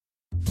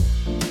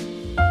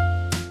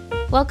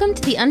Welcome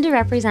to the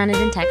Underrepresented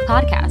in Tech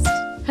podcast,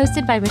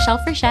 hosted by Michelle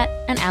Frechette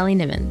and Allie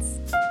Nimmons.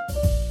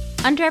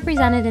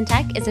 Underrepresented in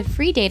Tech is a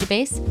free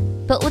database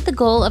built with the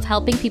goal of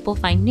helping people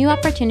find new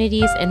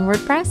opportunities in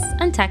WordPress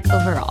and tech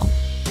overall.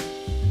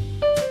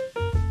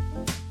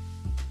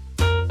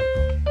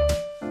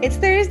 It's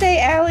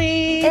Thursday,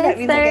 Allie.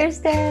 It's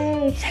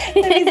Thursday.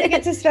 That means I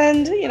get to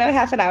spend,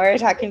 half an hour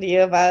talking to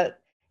you about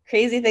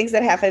crazy things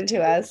that happen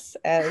to us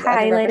as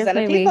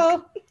underrepresented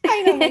people.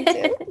 I know, me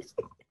too.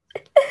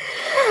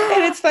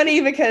 And it's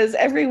funny because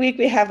every week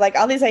we have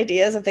all these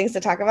ideas of things to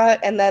talk about,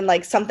 and then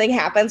something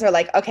happens. We're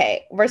like,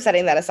 okay, we're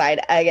setting that aside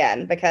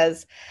again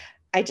because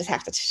I just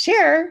have to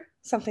share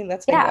something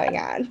that's been going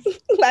on.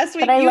 Last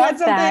week you had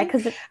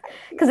something.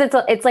 Because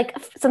it's like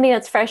something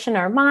that's fresh in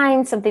our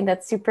minds, something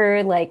that's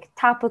super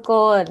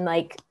topical, and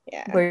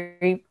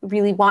we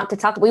really want to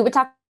talk. We would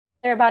talk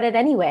about it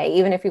anyway,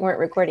 even if we weren't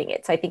recording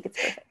it. So I think it's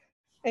perfect.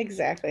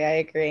 Exactly, I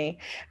agree.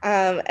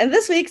 And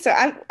this week, so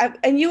I'm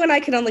and you and I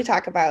can only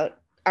talk about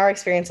our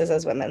experiences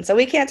as women. So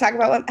we can't talk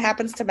about what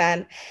happens to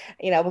men,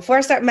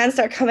 before men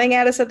start coming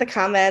at us at the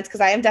comments, because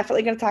I am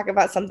definitely going to talk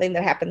about something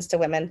that happens to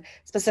women,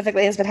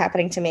 specifically has been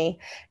happening to me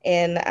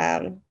in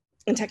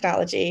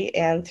technology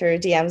and through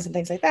DMs and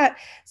things like that.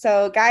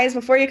 So guys,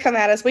 before you come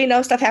at us, we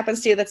know stuff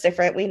happens to you that's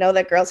different. We know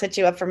that girls hit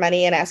you up for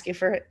money and ask you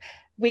for,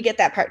 we get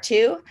that part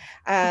too.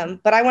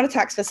 But I want to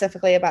talk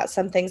specifically about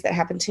some things that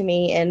happened to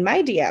me in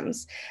my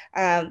DMs.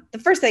 The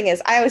first thing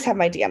is I always have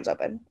my DMs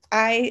open.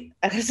 I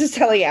was just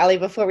telling Allie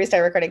before we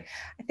started recording,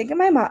 I think of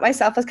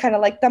myself as kind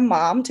of like the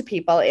mom to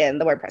people in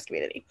the WordPress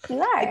community. You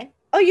are.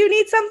 Oh, you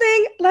need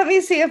something? Let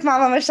me see if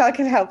Mama Michelle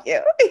can help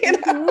you.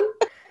 Mm-hmm.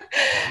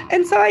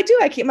 And so I do.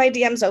 I keep my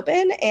DMs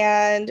open,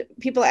 and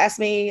people ask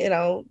me,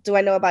 do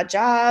I know about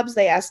jobs?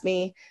 They ask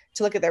me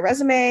to look at their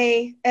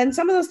resume, and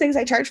some of those things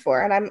I charge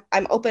for, and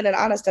I'm open and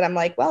honest, and I'm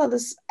like, well,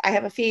 I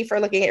have a fee for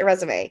looking at your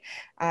resume.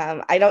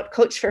 I don't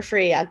coach for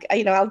free. I'll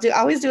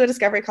always do a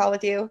discovery call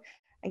with you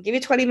and give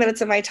you 20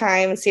 minutes of my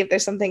time and see if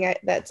there's something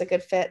that's a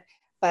good fit.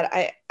 But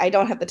I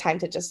don't have the time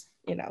to just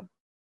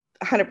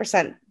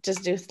 100%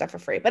 just do stuff for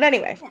free. But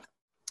anyway,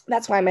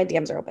 that's why my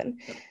DMs are open.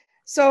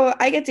 So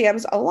I get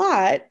DMs a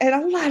lot, and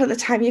a lot of the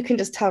time you can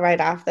just tell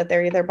right off that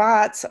they're either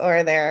bots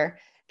or they're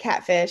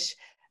catfish.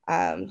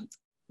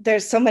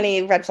 There's so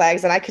many red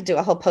flags, and I could do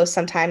a whole post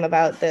sometime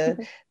about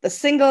the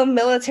single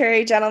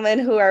military gentlemen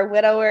who are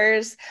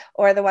widowers,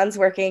 or the ones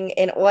working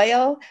in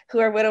oil who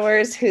are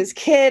widowers whose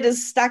kid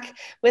is stuck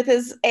with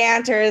his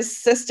aunt or his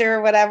sister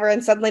or whatever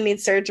and suddenly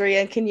needs surgery,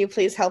 and can you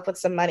please help with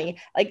some money?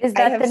 Is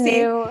that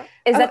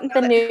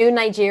the new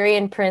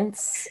Nigerian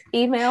prince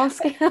email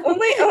scam?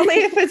 Only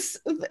if it's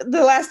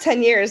the last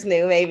 10 years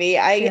new, maybe.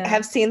 I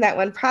have seen that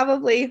one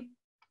probably.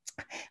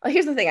 Well,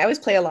 here's the thing. I always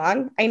play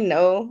along. I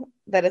know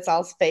that it's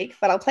all fake,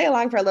 but I'll play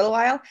along for a little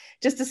while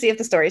just to see if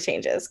the story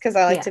changes, because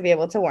I like to be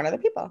able to warn other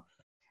people.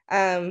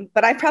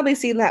 But I've probably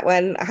seen that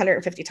one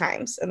 150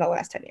 times in the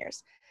last 10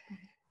 years.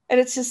 And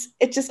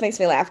it just makes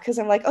me laugh, because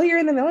I'm like, oh, you're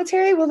in the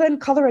military? Well, then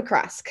call the Red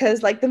Cross,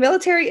 because the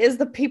military is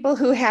the people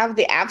who have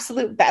the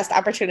absolute best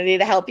opportunity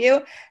to help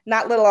you,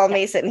 not little old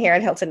me sitting here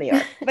in Hilton, New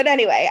York. But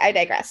anyway, I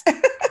digress.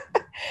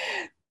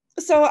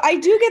 So I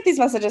do get these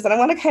messages, and I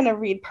want to kind of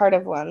read part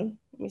of one.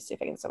 Let me see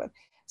if I can someone.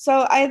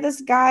 So I have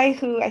this guy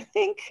who I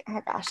think,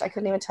 oh gosh, I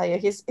couldn't even tell you.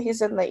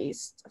 He's in the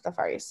east, the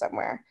Far East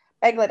somewhere.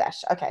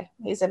 Bangladesh. Okay,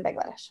 he's in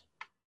Bangladesh.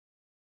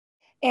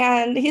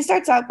 And he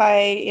starts out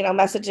by,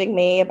 messaging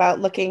me about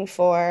looking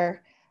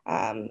for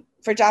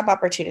job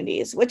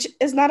opportunities, which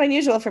is not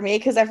unusual for me,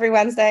 because every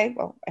Wednesday,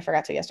 well, I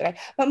forgot to yesterday,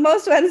 but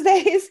most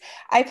Wednesdays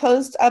I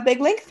post a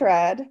big link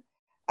thread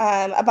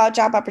about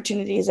job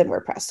opportunities in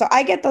WordPress. So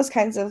I get those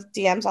kinds of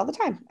DMs all the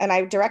time, and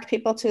I direct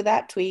people to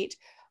that tweet.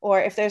 Or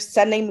if they're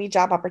sending me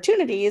job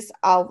opportunities,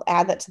 I'll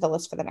add that to the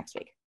list for the next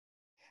week.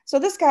 So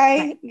this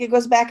guy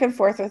goes back and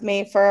forth with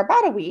me for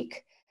about a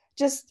week,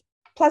 just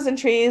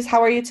pleasantries.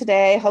 How are you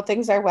today? Hope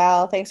things are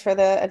well. Thanks for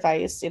the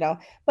advice,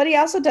 But he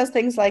also does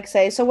things like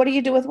say, so what do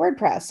you do with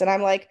WordPress? And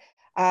I'm like,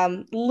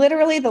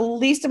 literally the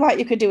least amount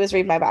you could do is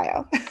read my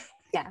bio.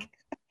 Yeah.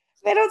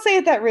 They don't say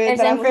it that rude. There's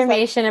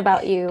information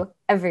about you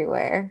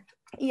everywhere.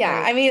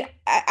 Yeah, right. I mean,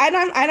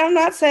 I'm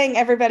not saying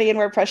everybody in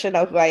WordPress should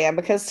know who I am,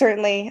 because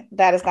certainly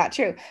that is not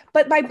true.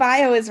 But my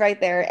bio is right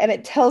there, and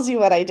it tells you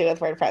what I do with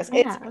WordPress.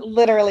 Yeah. It's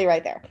literally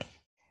right there.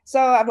 So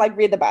I'm like,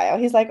 read the bio.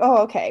 He's like, oh,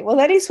 okay. Well,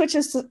 then he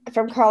switches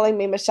from calling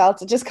me Michelle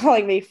to just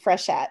calling me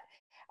Frechette.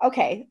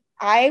 Okay,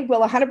 I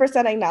will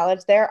 100%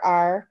 acknowledge there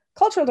are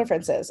cultural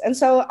differences, and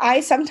so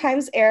I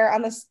sometimes err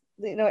on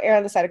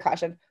the side of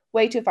caution,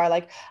 way too far.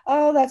 Like,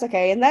 oh, that's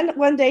okay. And then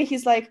one day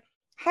he's like,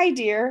 hi,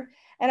 dear,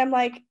 and I'm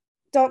like,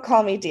 don't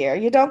call me dear.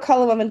 You don't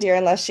call a woman dear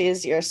unless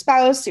she's your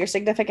spouse, your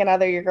significant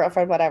other, your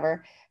girlfriend,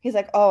 whatever. He's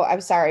like, oh,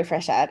 I'm sorry,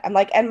 Frechette. I'm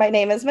like, and my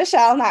name is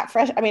Michelle, not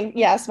Fresh. I mean,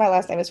 yes, my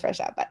last name is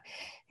Frechette, but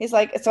he's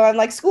like, so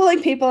I'm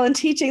schooling people and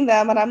teaching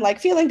them. And I'm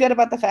feeling good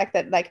about the fact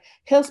that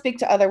he'll speak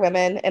to other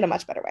women in a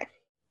much better way.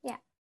 Yeah.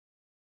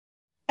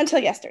 Until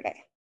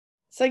yesterday.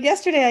 So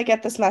yesterday I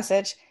get this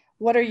message,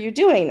 what are you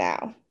doing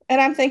now? And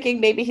I'm thinking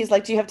maybe he's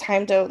like, do you have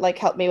time to like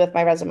help me with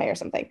my resume or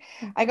something?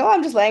 I go,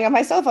 I'm just laying on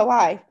my sofa.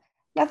 Why?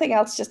 Nothing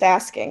else, just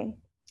asking.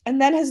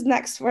 And then his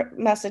next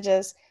message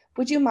is,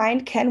 would you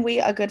mind, can we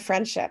a good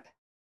friendship?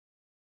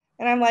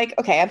 And I'm like,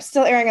 okay, I'm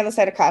still erring on the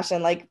side of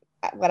caution. Like,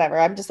 whatever.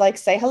 I'm just like,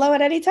 say hello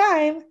at any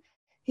time.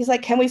 He's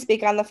like, can we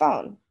speak on the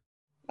phone?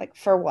 Like,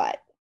 for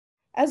what?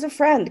 As a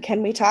friend,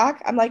 can we talk?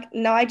 I'm like,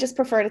 no, I just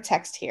prefer to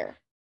text here.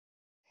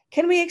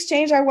 Can we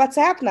exchange our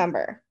WhatsApp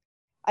number?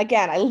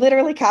 Again, I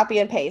literally copy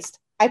and paste.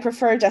 I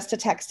prefer just to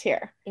text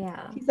here.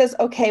 Yeah. He says,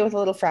 okay, with a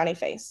little frowny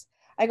face.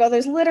 I go,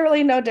 there's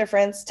literally no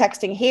difference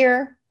texting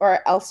here or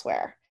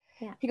elsewhere.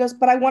 Yeah. He goes,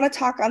 but I want to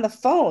talk on the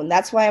phone.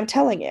 That's why I'm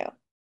telling you. I'm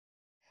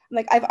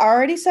like, I've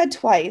already said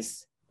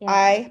twice,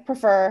 I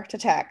prefer to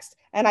text.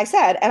 And I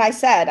said,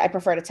 I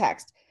prefer to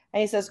text.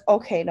 And he says,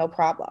 okay, no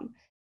problem.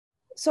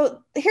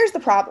 So here's the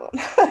problem.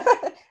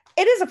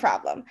 It is a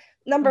problem.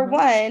 Number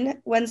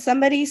one, when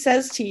somebody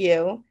says to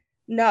you,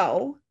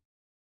 no,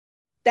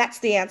 that's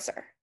the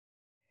answer.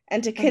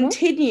 And to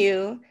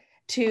continue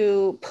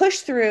to push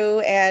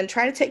through and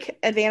try to take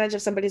advantage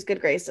of somebody's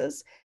good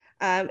graces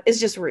is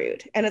just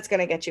rude, and it's going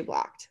to get you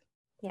blocked.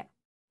 Yeah.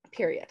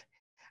 Period.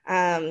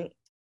 And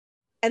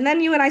then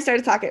you and I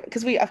started talking,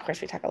 because we talk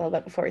a little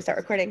bit before we start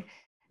recording.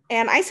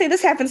 And I say,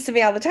 this happens to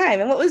me all the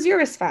time. And what was your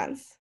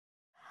response?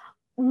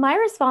 My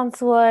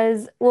response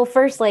was, well,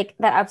 first, like,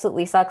 that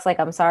absolutely sucks. Like,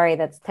 I'm sorry,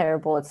 that's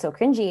terrible. It's so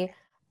cringy.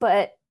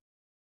 But,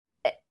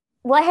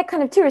 well, I had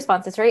kind of two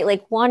responses, right?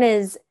 Like, one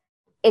is,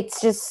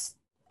 it's just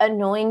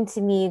annoying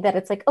to me that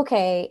it's like,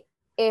 okay,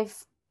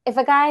 if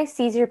a guy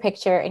sees your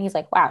picture and he's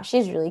like, wow,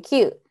 she's really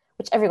cute,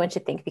 which everyone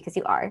should think because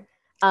you are,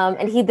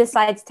 and he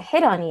decides to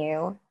hit on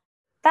you,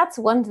 that's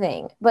one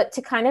thing. But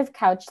to kind of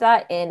couch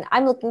that in,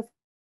 I'm looking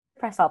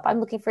for help, I'm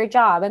looking for a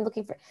job, I'm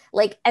looking for,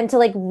 like, and to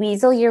like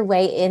weasel your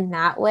way in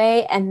that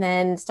way and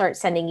then start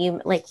sending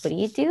you like, what are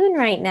you doing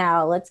right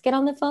now? Let's get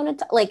on the phone and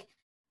talk. Like,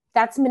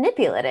 that's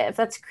manipulative.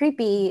 That's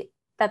creepy.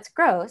 That's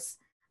gross.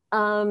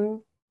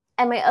 And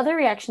my other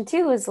reaction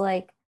too was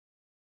like,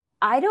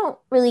 I don't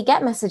really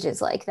get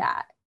messages like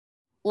that.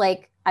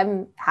 Like,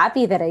 I'm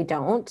happy that I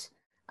don't.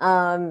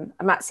 I'm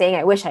not saying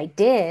I wish I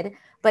did,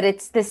 but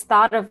it's this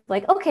thought of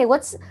like, okay,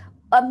 what's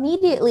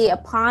immediately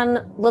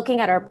upon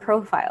looking at our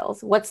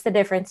profiles, what's the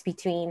difference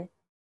between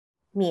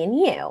me and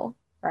you,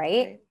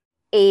 right?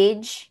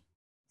 Age,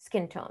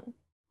 skin tone.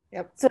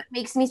 Yep. So it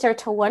makes me start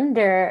to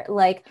wonder,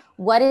 like,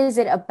 what is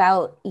it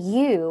about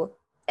you,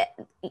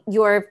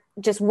 your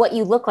just what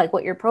you look like,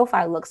 what your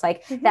profile looks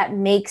like, that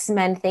makes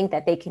men think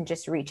that they can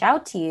just reach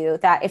out to you,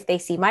 that if they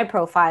see my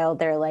profile,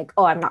 they're like,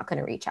 oh, I'm not going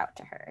to reach out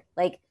to her.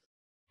 Like,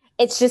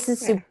 it's just a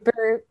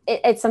super,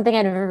 it's something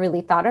I never really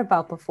thought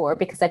about before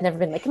because I've never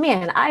been like,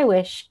 man, I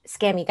wish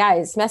scammy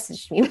guys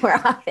messaged me more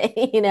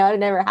often. I've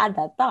never had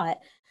that thought.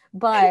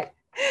 But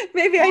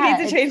maybe I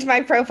need to change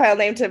my profile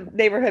name to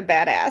Neighborhood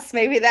Badass.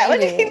 Maybe that would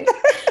be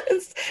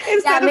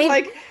instead of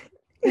like.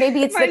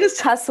 Maybe it's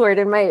the cuss word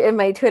in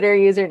my Twitter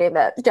username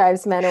that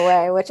drives men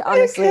away, which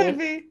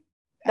honestly,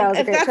 that was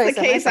a great choice.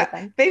 If that's the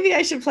case, maybe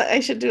I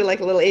should do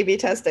like a little A/B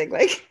testing.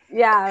 Like,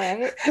 yeah,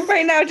 right.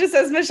 Right now it just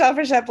says Michelle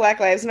Frechette, Black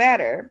Lives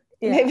Matter.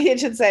 Yeah. Maybe it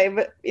should say,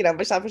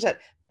 Michelle Frechette,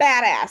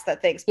 badass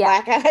that thinks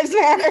Black Lives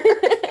Matter.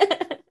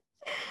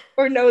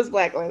 Or knows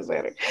Black Lives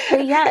Matter.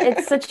 But yeah,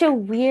 it's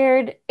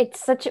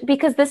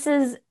because this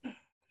is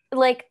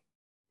like,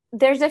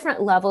 there's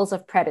different levels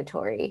of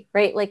predatory,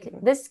 right? Like,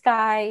 this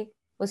guy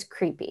was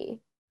creepy.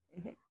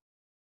 I don't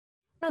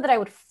know that I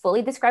would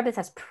fully describe this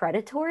as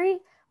predatory,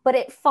 but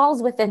it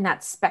falls within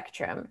that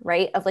spectrum,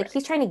 right? Of like,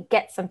 he's trying to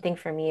get something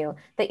from you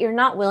that you're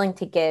not willing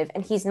to give,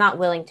 and he's not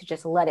willing to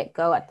just let it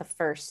go at the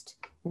first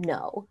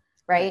no,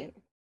 right?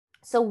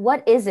 So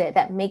what is it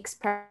that makes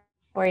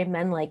predatory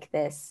men like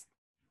this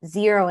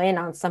zero in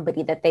on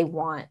somebody that they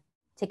want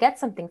to get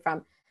something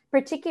from,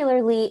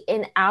 particularly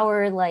in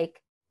our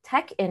like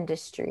tech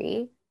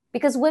industry?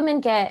 Because women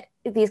get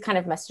these kind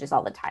of messages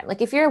all the time.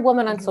 Like, if you're a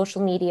woman on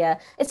social media,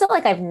 it's not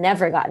like I've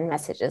never gotten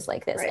messages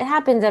like this. It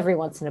happens every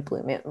once in a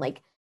blue moon.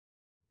 Like,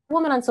 a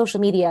woman on social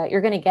media, you're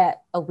going to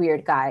get a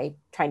weird guy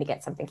trying to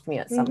get something from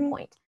you at some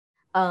point.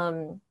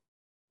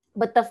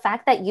 But the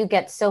fact that you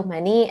get so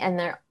many,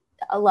 and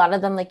a lot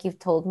of them, like you've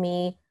told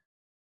me,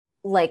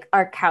 like,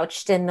 are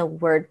couched in the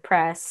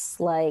WordPress,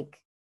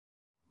 like,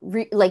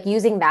 like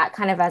using that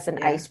kind of as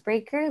an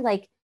icebreaker,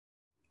 like,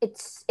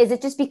 is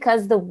it just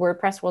because the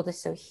WordPress world is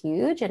so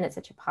huge and it's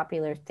such a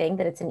popular thing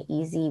that it's an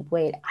easy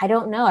way? I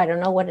don't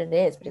know what it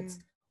is, but it's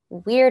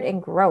weird and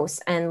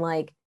gross, and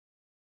like,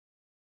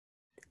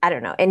 I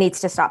don't know, it needs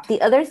to stop. The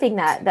other thing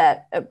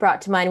that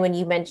brought to mind when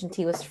you mentioned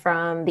he was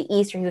from the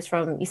East, or he was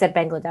from, you said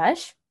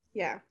Bangladesh.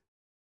 Yeah.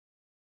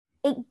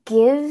 It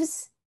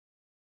gives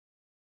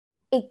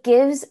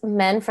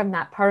men from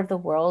that part of the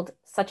world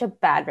such a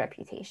bad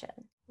reputation.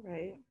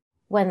 Right.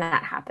 When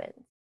that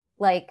happens.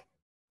 Like,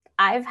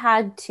 I've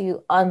had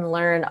to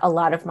unlearn a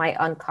lot of my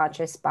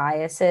unconscious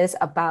biases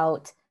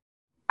about,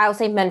 I'll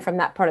say, men from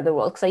that part of the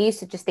world. Because I used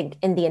to just think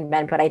Indian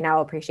men, but I now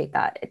appreciate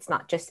that it's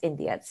not just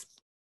India, it's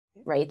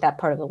that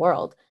part of the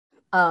world.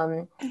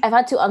 I've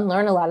had to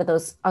unlearn a lot of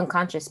those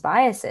unconscious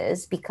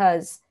biases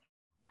because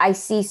I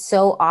see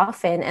so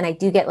often, and I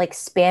do get like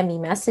spammy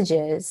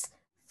messages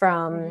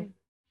from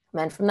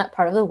men from that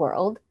part of the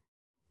world,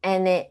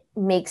 and it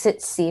makes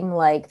it seem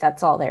like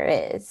that's all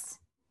there is.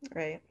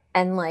 Right.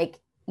 And like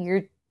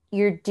you're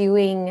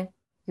doing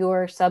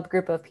your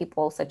subgroup of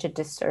people such a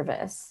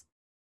disservice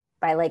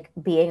by like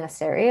being a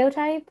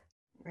stereotype.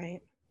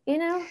 Right. You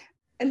know?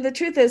 And the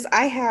truth is,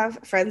 I have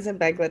friends in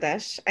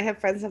Bangladesh, I have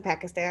friends in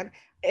Pakistan,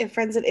 I have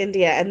friends in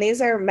India, and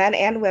these are men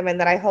and women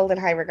that I hold in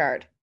high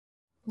regard.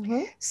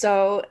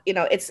 So,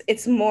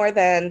 it's more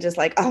than just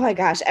like, oh my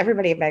gosh,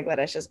 everybody in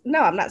Bangladesh is.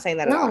 No, I'm not saying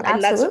that at all.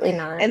 Absolutely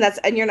not.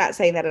 And you're not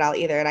saying that at all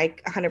either. And I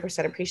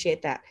 100%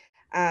 appreciate that.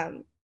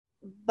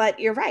 But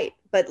you're right.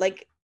 But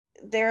like,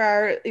 there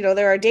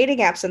are dating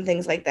apps and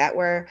things like that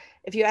where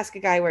if you ask a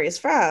guy where he's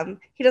from,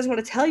 he doesn't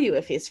want to tell you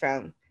if he's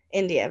from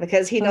India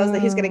because he knows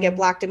that he's going to get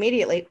blocked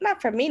immediately. Not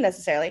from me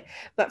necessarily,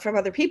 but from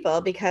other people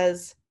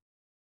because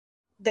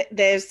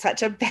there's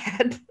such a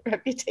bad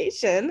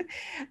reputation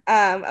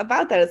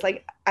about that. It's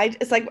like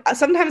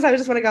sometimes I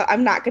just want to go,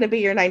 I'm not going to be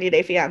your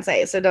 90-day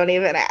fiance, so don't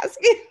even ask.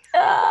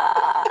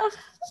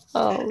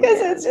 Because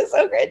it's just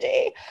so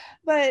cringy.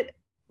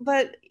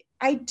 But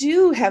I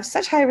do have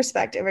such high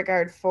respect and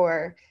regard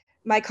for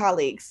my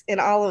colleagues in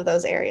all of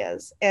those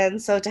areas. And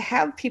so to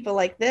have people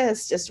like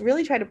this just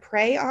really try to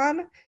prey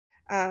on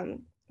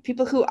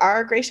people who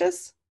are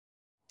gracious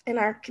in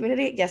our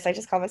community. Yes, I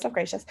just call myself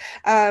gracious.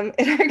 In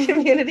our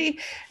community,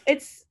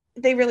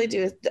 they really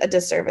do a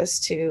disservice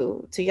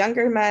to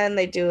younger men.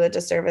 They do a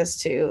disservice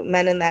to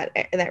men in that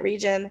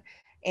region,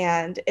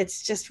 and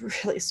it's just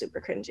really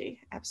super cringy.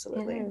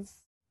 Absolutely, it is.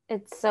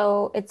 It's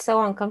so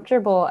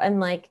uncomfortable,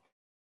 and like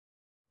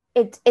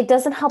it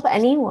doesn't help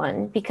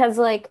anyone because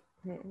like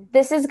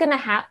this is gonna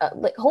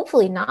happen. Like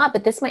hopefully not,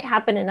 but this might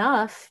happen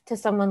enough to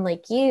someone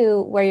like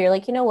you where you're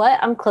like, you know what?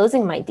 I'm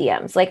closing my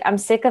DMs. Like I'm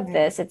sick of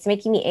this. It's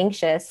making me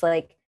anxious.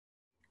 Like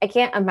I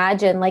can't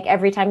imagine like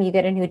every time you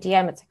get a new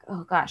DM, it's like,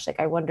 oh gosh,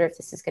 like I wonder if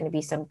this is going to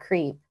be some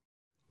creep.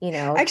 I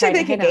actually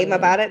make a game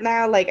about it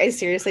now. Like I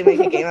seriously make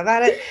a game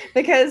about it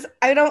because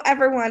I don't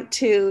ever want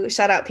to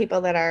shut out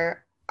people that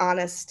are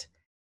honest,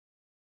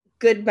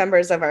 good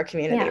members of our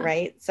community,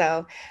 right?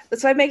 So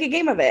that's why I make a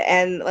game of it.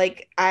 And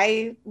like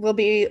I will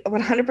be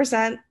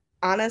 100%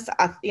 honest,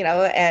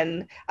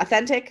 and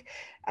authentic,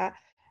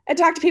 and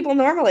talk to people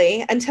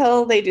normally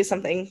until they do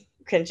something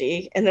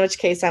cringy, in which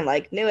case I'm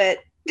like, knew it.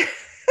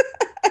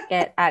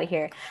 Get out of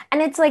here.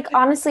 And it's like,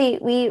 honestly,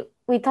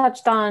 we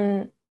touched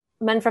on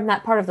men from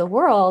that part of the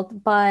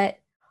world, but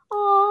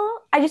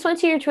I just went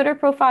to your Twitter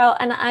profile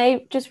and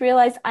I just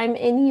realized I'm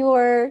in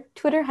your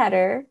Twitter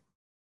header.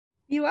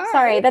 You are.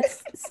 Sorry,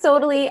 that's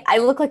totally, I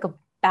look like a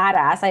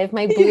badass. I have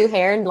my blue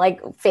hair and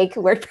like fake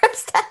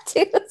WordPress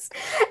tattoos.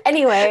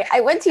 Anyway, I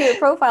went to your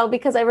profile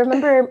because I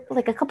remember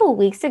like a couple of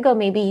weeks ago,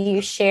 maybe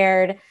you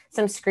shared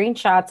some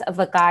screenshots of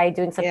a guy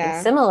doing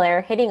something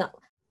similar, hitting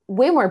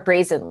way more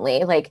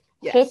brazenly, like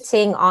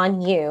hitting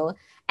on you.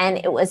 And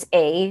it was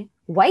a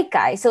white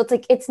guy. So it's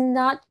like, it's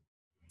not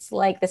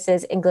like this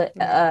is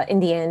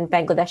Indian,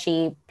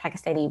 Bangladeshi,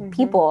 Pakistani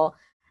people.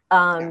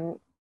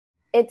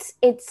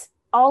 It's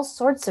all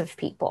sorts of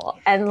people.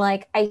 And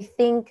like, I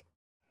think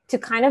to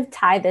kind of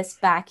tie this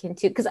back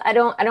into, because I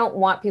don't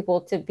want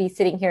people to be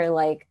sitting here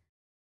like,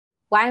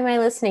 why am I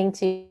listening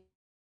to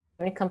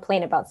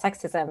complain about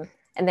sexism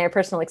and their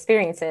personal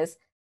experiences?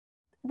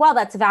 While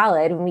that's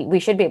valid, we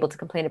should be able to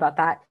complain about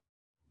that.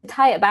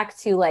 Tie it back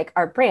to like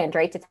our brand,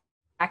 right? To tie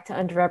back to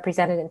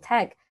underrepresented in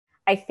tech.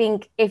 I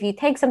think if you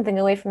take something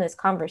away from this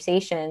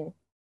conversation,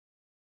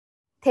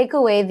 take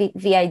away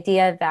the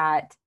idea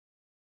that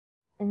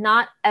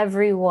not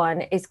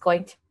everyone is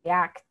going to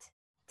react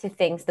to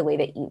things the way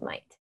that you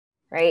might,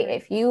 right?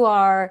 If you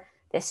are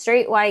this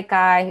straight white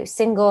guy who's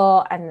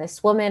single and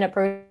this woman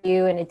approaches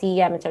you in a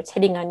DM and starts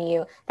hitting on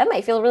you, that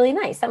might feel really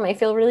nice. That might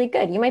feel really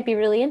good. You might be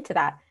really into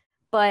that.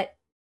 But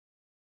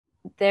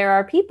there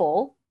are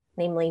people,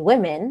 namely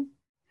women,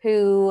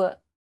 who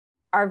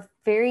are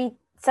very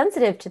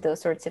sensitive to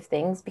those sorts of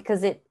things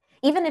because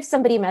even if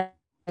somebody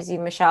messages you,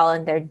 Michelle,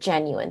 and they're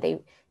genuine,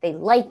 they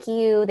like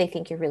you, they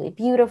think you're really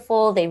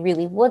beautiful, they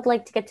really would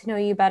like to get to know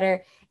you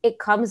better, it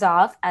comes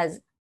off as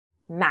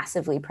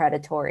massively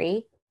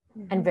predatory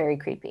and very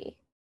creepy.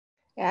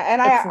 Yeah, and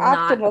I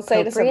often will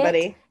say to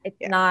somebody, it's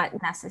not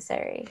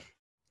necessary.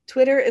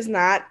 Twitter is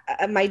not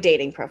my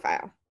dating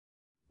profile.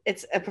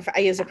 I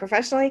use it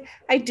professionally.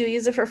 I do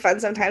use it for fun.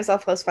 Sometimes I'll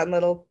post fun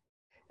little,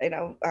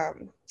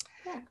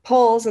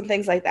 polls and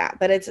things like that.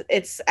 But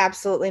it's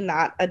absolutely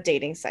not a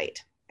dating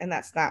site, and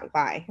that's not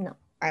why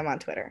I'm on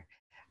Twitter.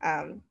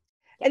 And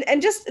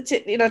just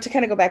to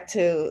kind of go back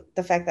to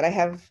the fact that I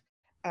have,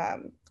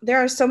 there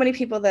are so many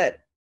people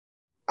that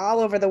all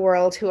over the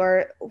world who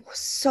are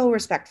so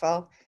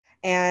respectful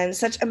and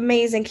such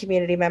amazing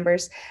community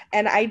members.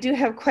 And I do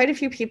have quite a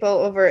few people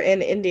over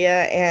in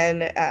India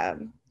and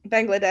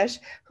Bangladesh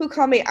who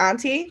call me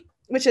auntie,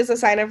 which is a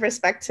sign of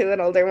respect to an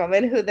older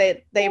woman who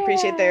they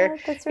appreciate their,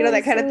 really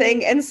that kind of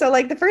thing. And so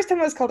like the first time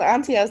I was called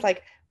auntie, I was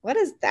like, what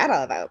is that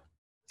all about?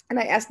 And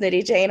I asked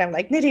Nitty Jane, I'm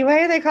like, Nitty, why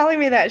are they calling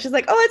me that? She's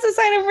like, oh, it's a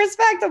sign of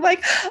respect. I'm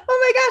like, oh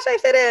my gosh, I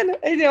fit in.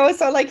 And,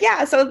 so like,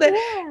 yeah. So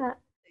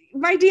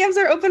my DMs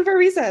are open for a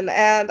reason.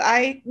 And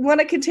I want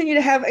to continue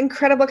to have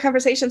incredible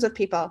conversations with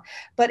people.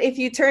 But if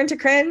you turn to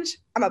cringe,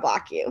 I'm going to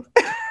block you.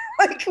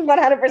 Like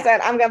 100%,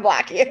 I'm going to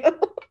block you.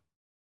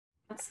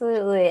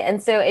 Absolutely.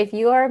 And so if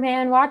you are a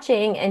man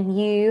watching and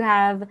you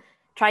have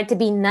tried to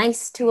be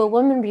nice to a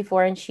woman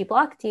before and she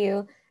blocked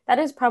you, that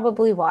is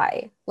probably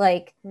why.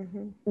 Like,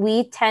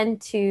 we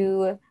tend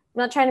to, I'm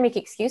not trying to make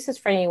excuses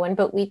for anyone,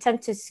 but we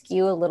tend to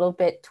skew a little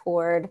bit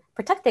toward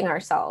protecting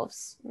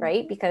ourselves,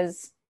 right?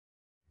 Because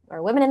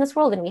we're women in this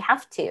world and we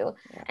have to.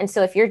 Yeah. And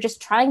so if you're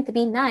just trying to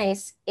be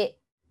nice, it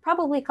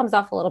probably comes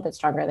off a little bit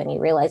stronger than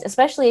you realize,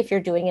 especially if you're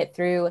doing it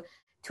through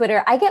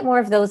Twitter. I get more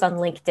of those on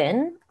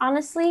LinkedIn,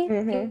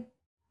 honestly.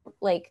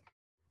 Like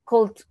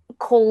cold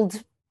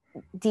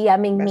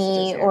DMing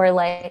me, or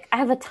like I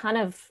have a ton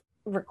of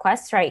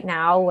requests right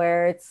now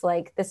where it's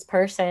like this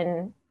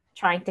person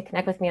trying to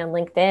connect with me on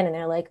LinkedIn and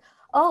they're like,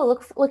 oh,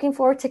 looking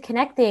forward to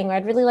connecting, or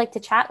I'd really like to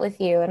chat with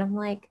you. And I'm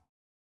like,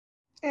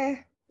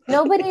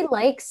 nobody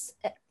likes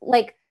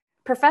like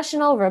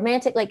professional,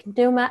 romantic, like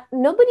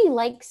nobody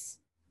likes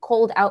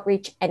cold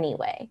outreach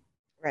anyway.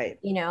 Right.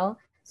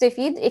 So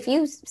if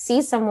you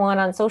see someone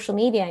on social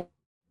media and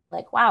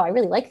like, wow, I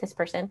really like this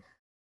person,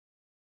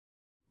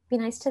 be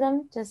nice to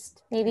them,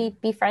 just maybe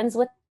be friends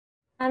with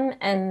them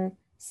and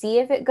see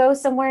if it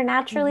goes somewhere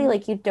naturally.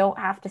 Like, you don't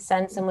have to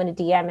send someone a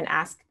DM and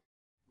ask,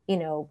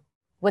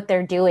 what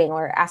they're doing,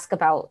 or ask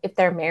about if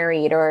they're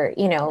married, or,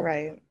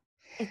 Right.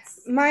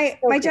 It's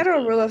my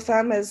general rule of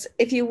thumb is,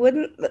 if you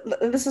wouldn't,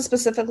 this is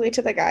specifically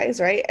to the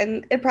guys, right?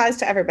 And it applies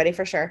to everybody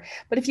for sure.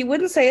 But if you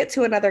wouldn't say it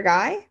to another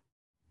guy,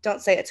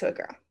 don't say it to a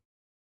girl.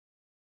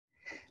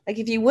 Like,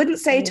 if you wouldn't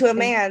say to a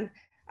man,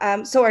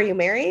 so are you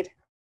married?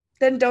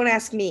 Then don't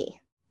ask me,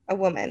 a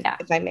woman,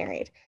 if I'm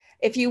married.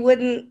 If you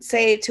wouldn't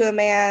say to a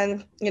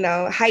man,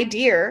 hi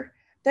dear,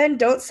 then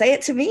don't say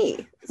it to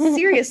me.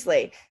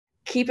 Seriously,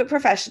 keep it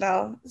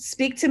professional.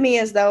 Speak to me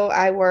as though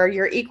I were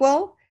your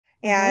equal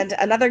and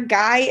another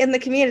guy in the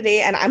community,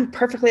 and I'm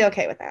perfectly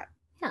okay with that.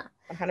 Yeah.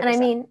 100%. And I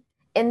mean,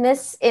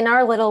 in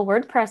our little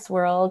WordPress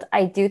world,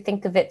 I do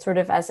think of it sort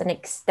of as an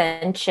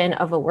extension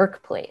of a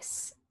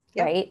workplace,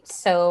 right?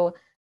 So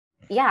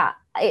yeah,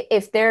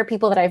 if there are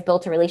people that I've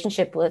built a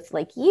relationship with,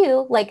 like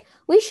you, like,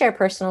 we share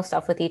personal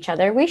stuff with each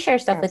other. We share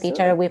stuff with each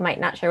other we might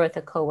not share with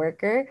a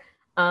coworker.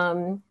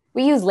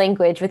 We use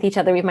language with each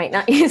other we might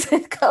not use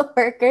with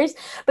coworkers.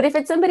 But if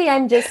it's somebody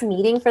I'm just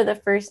meeting for the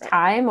first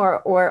time,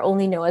 or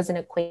only know as an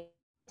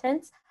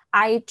acquaintance,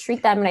 I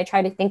treat them and I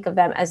try to think of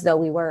them as though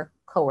we were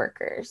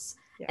coworkers.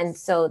 Yes. And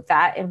so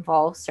that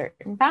involves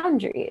certain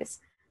boundaries.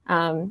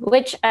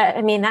 Which,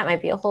 I mean, that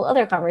might be a whole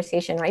other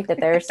conversation, right?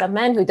 That there are some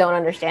men who don't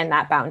understand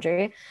that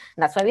boundary. And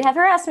that's why we have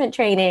harassment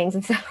trainings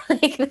and stuff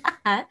like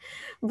that.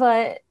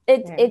 But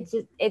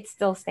it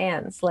still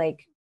stands.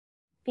 Like,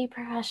 be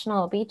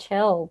professional, be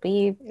chill,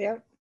 be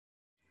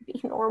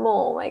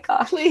normal. Oh my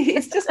gosh.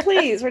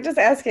 Please. We're just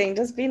asking.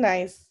 Just be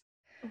nice.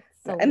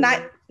 So and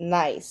not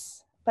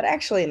nice, but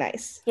actually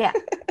nice. Yeah,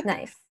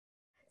 nice.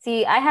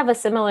 See, I have a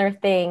similar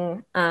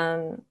thing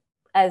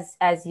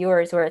as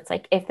yours, where it's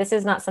like, if this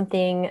is not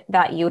something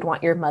that you would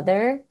want your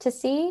mother to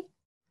see,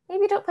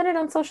 maybe don't put it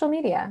on social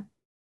media.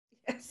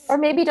 Yes. Or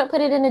maybe don't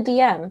put it in a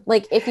DM.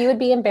 Like, if you would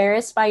be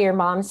embarrassed by your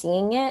mom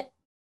seeing it,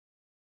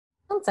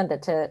 don't send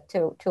it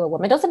to a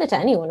woman. Don't send it to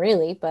anyone,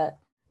 really, but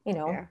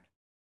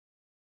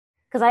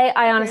because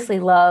I honestly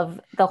love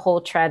the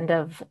whole trend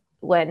of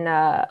when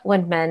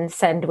men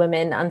send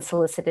women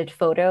unsolicited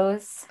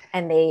photos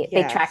and they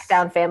track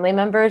down family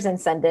members and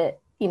send it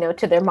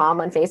to their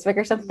mom on Facebook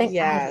or something.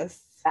 Yes.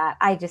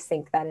 I just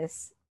think that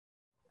is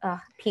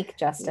peak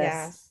justice.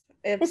 Yes,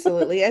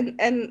 absolutely.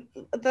 and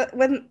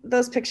when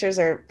those pictures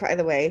are, by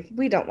the way,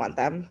 we don't want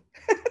them.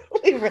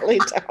 We really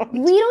don't.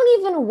 We don't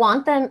even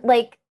want them.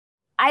 Like,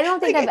 I don't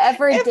think I've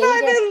ever dated. If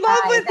I'm in love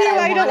with you,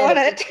 I don't want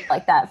it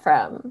like that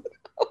from.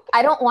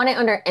 I don't want it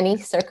under any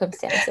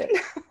circumstances.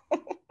 No.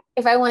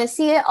 If I want to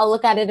see it, I'll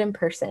look at it in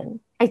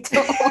person.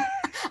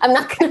 I'm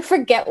not going to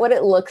forget what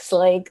it looks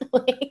like.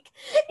 Like,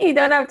 you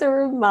don't have to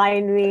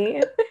remind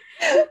me.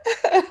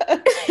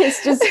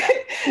 It's just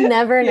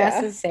never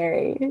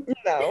necessary.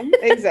 No,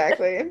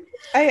 exactly.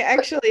 I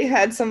actually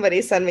had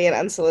somebody send me an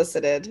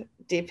unsolicited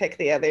DPic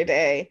the other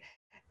day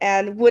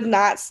and would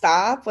not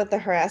stop with the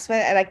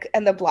harassment,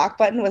 and the block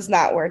button was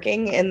not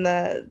working in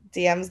the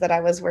DMs that I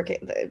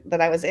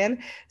was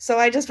in. So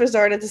I just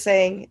resorted to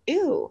saying,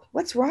 ew,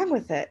 what's wrong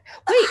with it?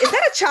 Wait, is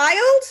that a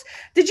child?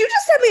 Did you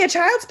just send me a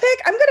child's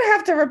pic? I'm going to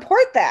have to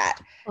report that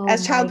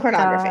as child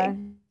pornography.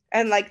 God.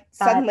 And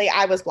suddenly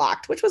I was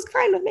blocked, which was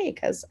fine with me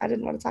because I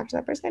didn't want to talk to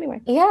that person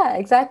anyway. Yeah,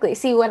 exactly.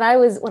 See, when I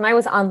was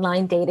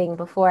online dating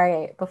before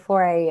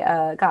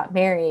I got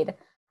married,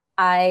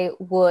 I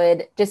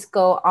would just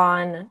go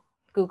on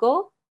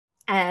Google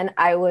and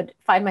I would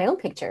find my own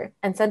picture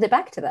and send it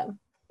back to them.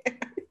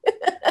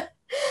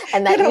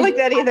 And that I don't like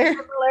that either.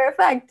 Similar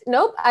effect.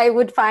 Nope. I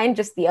would find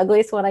just the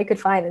ugliest one I could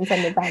find and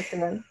send it back to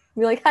them.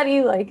 Be like, how do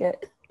you like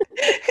it?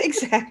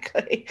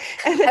 Exactly.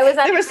 And I was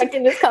not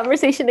expecting this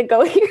conversation to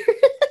go here.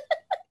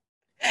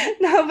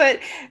 No, but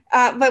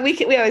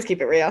we always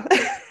keep it real.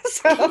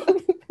 So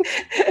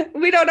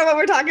we don't know what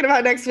we're talking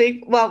about next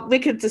week. Well, we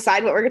could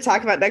decide what we're going to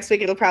talk about next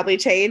week. It'll probably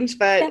change,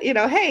 but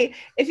hey,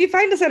 if you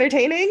find us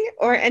entertaining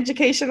or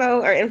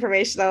educational or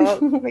informational,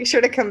 make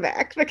sure to come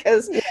back,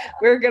 because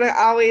we're going to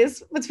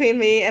always, between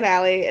me and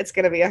Allie, it's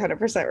going to be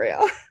 100%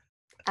 real.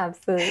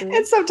 Absolutely.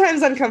 And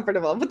sometimes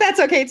uncomfortable, but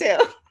that's okay too.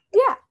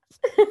 Yeah.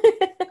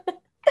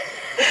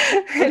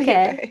 Anyway.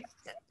 Okay.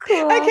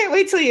 Cool. I can't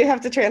wait till you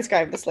have to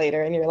transcribe this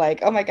later and you're like,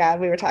 oh my God,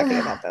 we were talking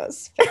about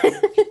those.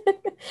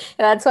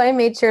 That's why I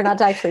made sure not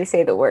to actually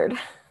say the word.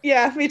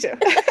 Yeah, me too.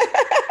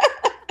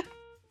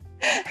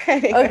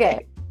 Anyway.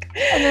 Okay.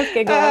 Enough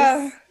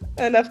giggles.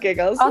 Enough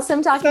giggles.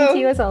 Awesome talking to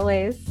you as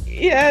always.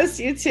 Yes,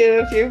 you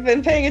too. If you've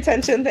been paying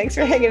attention, thanks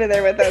for hanging in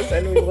there with us.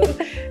 And we will,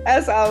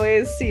 as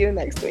always, see you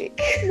next week.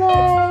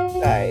 Bye.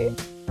 Bye.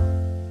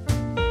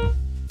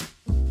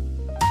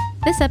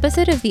 This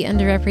episode of the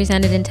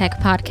Underrepresented in Tech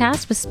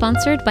podcast was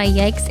sponsored by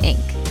Yikes Inc.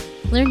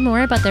 Learn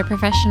more about their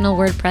professional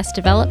WordPress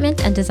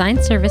development and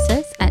design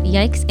services at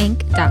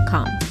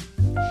yikesinc.com.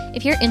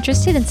 If you're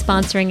interested in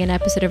sponsoring an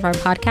episode of our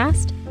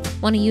podcast,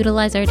 want to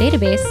utilize our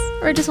database,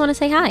 or just want to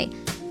say hi,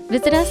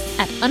 visit us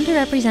at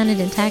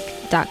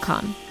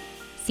underrepresentedintech.com.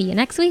 See you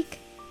next week.